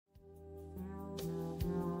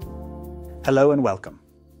Hello and welcome.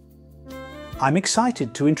 I'm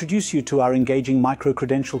excited to introduce you to our engaging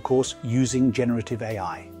micro-credential course using generative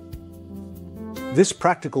AI. This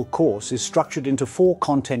practical course is structured into 4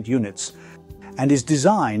 content units and is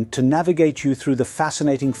designed to navigate you through the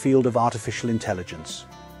fascinating field of artificial intelligence.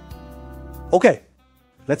 Okay,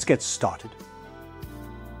 let's get started.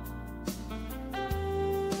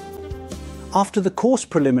 After the course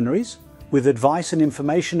preliminaries, with advice and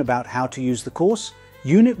information about how to use the course,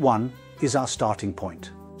 Unit 1 is our starting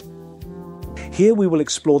point. Here we will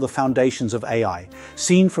explore the foundations of AI,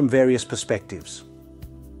 seen from various perspectives.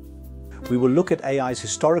 We will look at AI's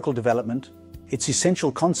historical development, its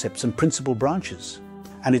essential concepts and principal branches,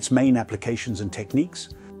 and its main applications and techniques.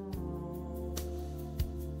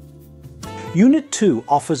 Unit 2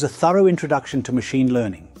 offers a thorough introduction to machine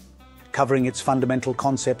learning, covering its fundamental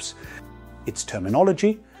concepts, its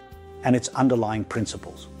terminology, and its underlying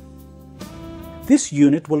principles. This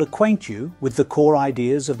unit will acquaint you with the core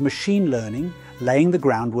ideas of machine learning, laying the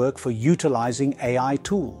groundwork for utilizing AI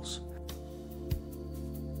tools.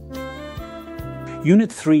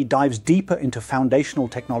 Unit 3 dives deeper into foundational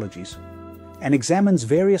technologies and examines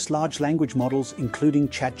various large language models, including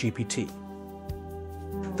ChatGPT.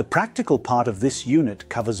 The practical part of this unit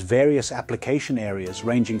covers various application areas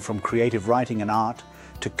ranging from creative writing and art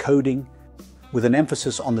to coding, with an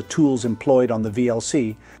emphasis on the tools employed on the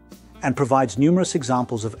VLC, and provides numerous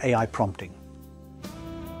examples of AI prompting.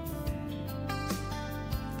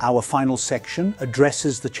 Our final section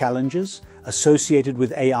addresses the challenges associated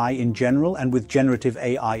with AI in general and with generative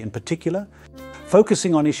AI in particular,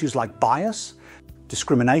 focusing on issues like bias,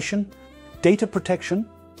 discrimination, data protection,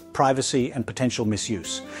 privacy, and potential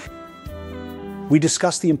misuse. We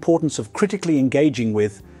discuss the importance of critically engaging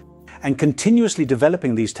with and continuously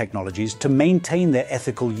developing these technologies to maintain their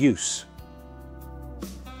ethical use.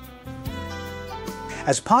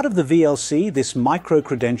 As part of the VLC, this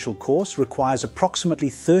micro-credential course requires approximately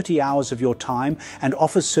 30 hours of your time and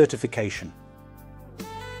offers certification.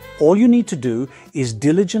 All you need to do is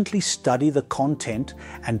diligently study the content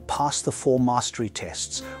and pass the 4 mastery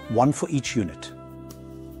tests, 1 for each unit.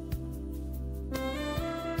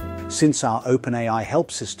 Since our OpenAI help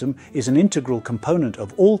system is an integral component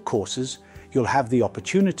of all courses, you'll have the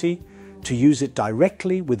opportunity to use it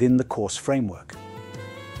directly within the course framework.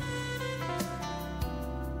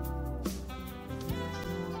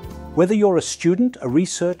 Whether you're a student, a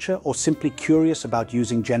researcher, or simply curious about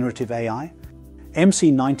using generative AI,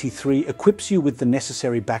 MC93 equips you with the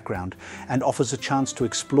necessary background and offers a chance to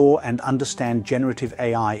explore and understand generative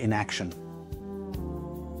AI in action.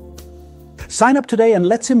 Sign up today and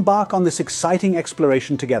let's embark on this exciting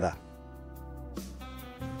exploration together.